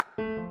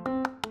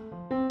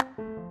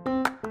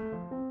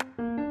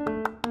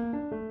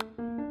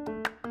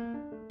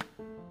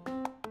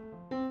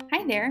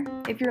Hi there.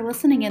 If you're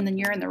listening in, then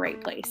you're in the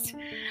right place.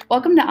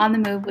 Welcome to On the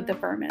Move with the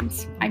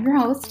Furmans. I'm your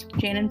host,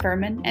 Janin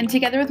Furman, and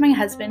together with my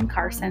husband,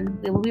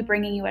 Carson, we will be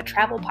bringing you a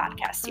travel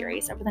podcast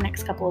series over the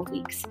next couple of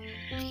weeks.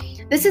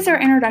 This is our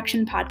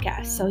introduction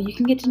podcast, so you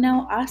can get to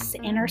know us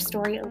and our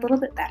story a little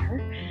bit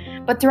better.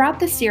 But throughout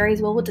this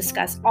series, we will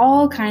discuss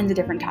all kinds of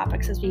different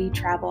topics as we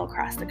travel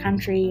across the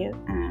country,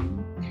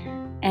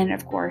 and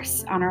of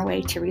course, on our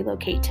way to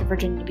relocate to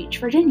Virginia Beach,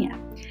 Virginia.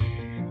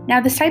 Now,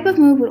 this type of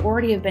move would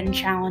already have been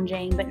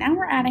challenging, but now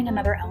we're adding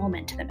another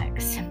element to the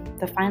mix,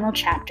 the final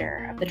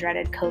chapter of the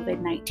dreaded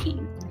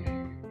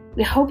COVID-19.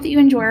 We hope that you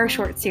enjoy our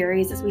short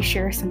series as we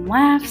share some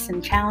laughs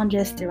and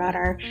challenges throughout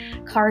our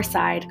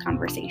car-side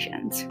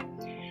conversations.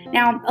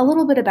 Now, a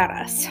little bit about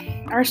us.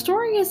 Our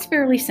story is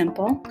fairly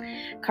simple.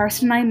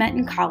 Carson and I met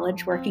in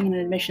college working in an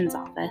admissions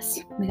office.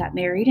 We got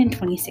married in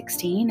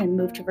 2016 and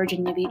moved to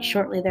Virginia Beach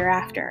shortly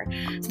thereafter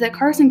so that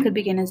Carson could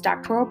begin his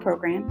doctoral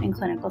program in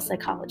clinical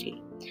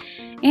psychology.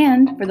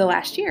 And for the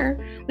last year,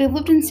 we have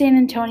lived in San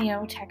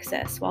Antonio,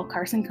 Texas, while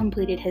Carson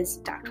completed his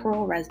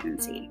doctoral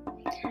residency.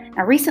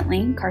 Now,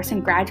 recently,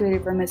 Carson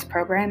graduated from his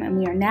program, and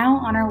we are now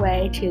on our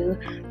way to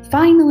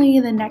finally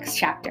the next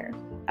chapter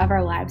of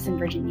our lives in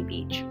Virginia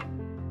Beach.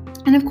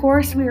 And of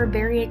course, we are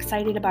very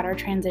excited about our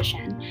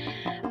transition,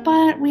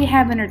 but we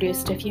have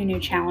introduced a few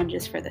new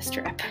challenges for this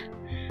trip.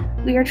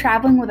 We are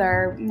traveling with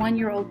our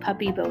 1-year-old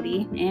puppy,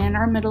 Bodhi, and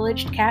our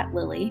middle-aged cat,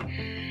 Lily.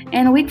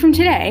 And a week from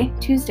today,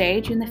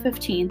 Tuesday, June the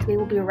 15th, we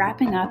will be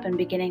wrapping up and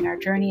beginning our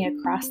journey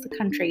across the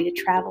country to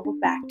travel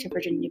back to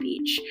Virginia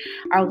Beach,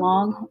 our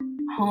long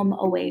home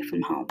away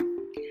from home.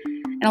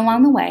 And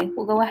along the way,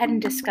 we'll go ahead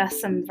and discuss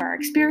some of our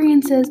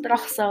experiences, but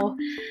also,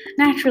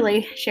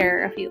 naturally,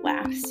 share a few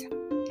laughs.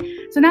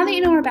 So now that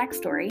you know our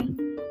backstory,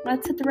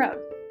 let's hit the road.